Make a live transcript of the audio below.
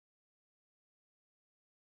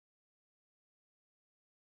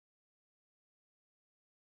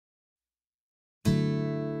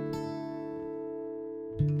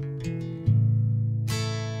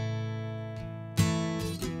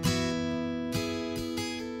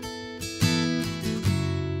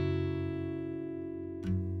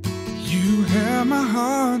You have my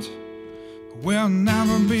heart, we'll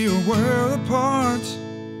never be a world apart.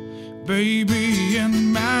 Baby,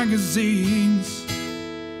 in magazines,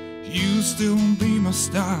 you still be my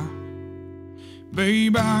star.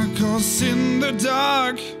 Baby, 'cause in the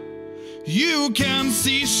dark you can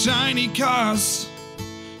see shiny cars.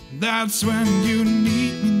 That's when you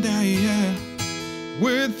need me there, yeah.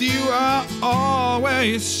 With you I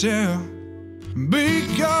always share.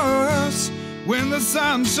 Because when the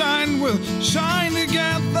sunshine will shine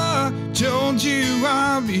together, told you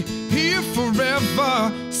I'll be here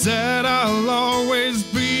forever. Said I'll always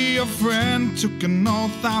be a friend. Took an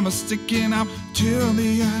oath I'm sticking up till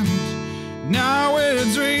the end. Now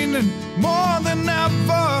it's raining more than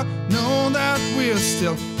ever. Know that we'll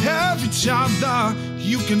still have each other.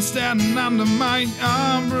 You can stand under my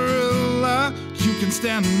umbrella. You can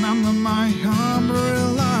stand under my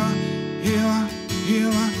umbrella. Yeah,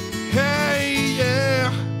 yeah, hey,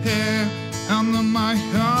 yeah, yeah. Under my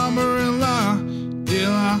umbrella.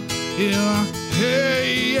 Yeah, yeah,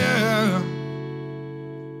 hey, yeah.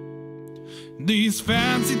 These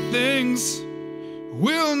fancy things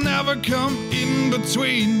will never come in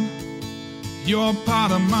between. You're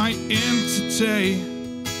part of my entity,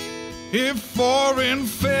 if for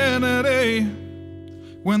infinity.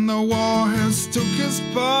 When the war has took its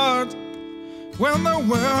part, when the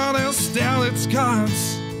world has dealt its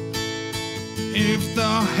cards, if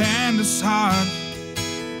the hand is hard,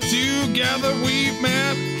 together we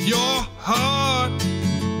met your heart.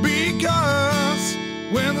 Because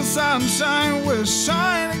when the sunshine will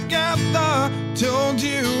shine together, told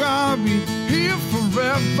you I'll be here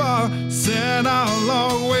forever. Said I'll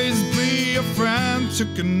always be a friend.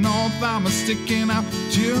 Took an oath I'm sticking out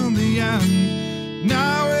till the end.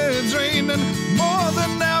 Now it's raining more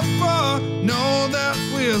than ever. Know that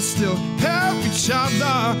we'll still have each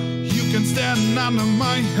other. You can stand under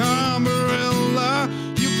my umbrella.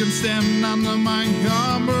 You can stand under my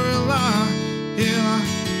umbrella. Yeah,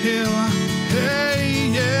 yeah,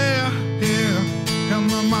 hey, yeah, yeah.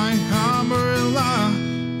 Under my umbrella.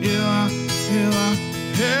 Yeah, yeah,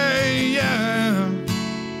 hey, yeah.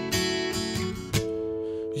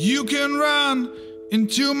 You can run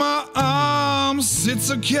into my arms, it's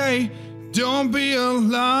okay. Don't be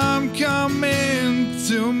alarmed, come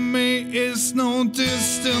into me. It's no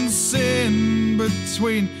distance in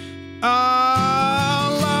between our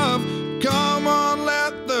love. Come on,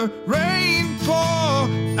 let the rain pour.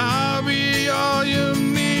 I'll be all you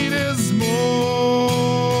need is more.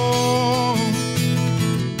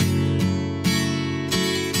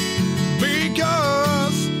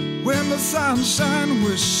 Because when the sunshine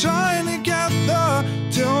will shine together,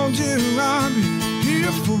 told you I'd be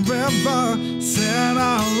here forever. Said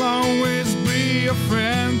I'll always be a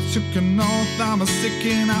friend. Took an oath I'm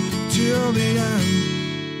sticking out till the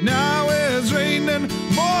end. Now it's raining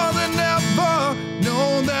more than ever.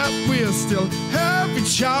 Know that we'll still have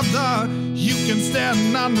each other. You can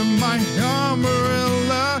stand under my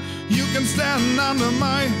umbrella. You can stand under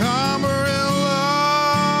my umbrella.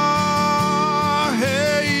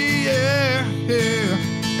 Hey, yeah,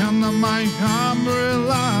 yeah. Under my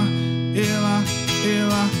umbrella. Illa,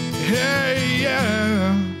 illa, hey,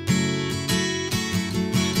 yeah.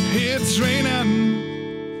 It's raining.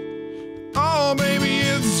 Oh, baby,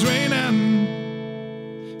 it's raining.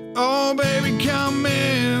 Oh, baby, come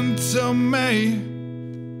into me.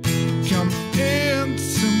 Come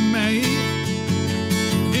into me.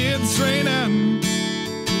 It's raining.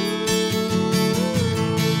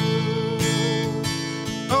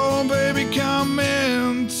 Oh, baby, come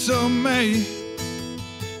into me.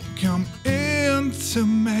 Come into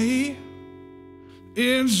me.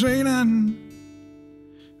 It's raining.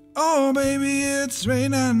 Oh, baby, it's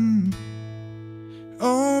raining.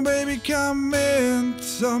 Oh, baby, come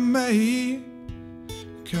into me.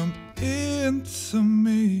 Come into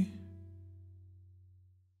me.